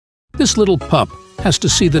This little pup has to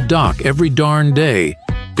see the doc every darn day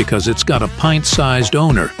because it's got a pint-sized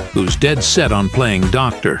owner who's dead set on playing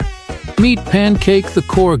doctor. Meet Pancake the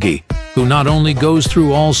corgi, who not only goes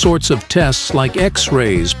through all sorts of tests like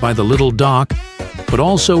x-rays by the little doc, but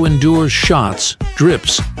also endures shots,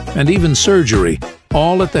 drips, and even surgery,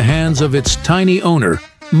 all at the hands of its tiny owner,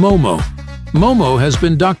 Momo. Momo has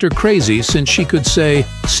been Dr. Crazy since she could say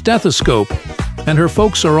stethoscope, and her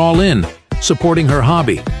folks are all in, supporting her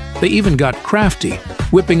hobby. They even got crafty,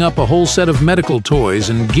 whipping up a whole set of medical toys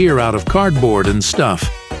and gear out of cardboard and stuff.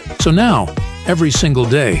 So now, every single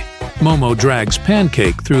day, Momo drags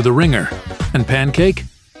Pancake through the ringer. And Pancake?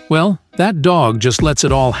 Well, that dog just lets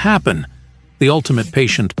it all happen. The ultimate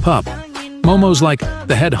patient pup. Momo's like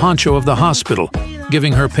the head honcho of the hospital,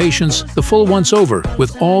 giving her patients the full once-over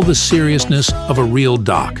with all the seriousness of a real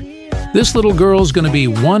doc. This little girl's gonna be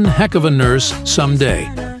one heck of a nurse someday.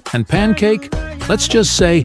 And Pancake, let's just say,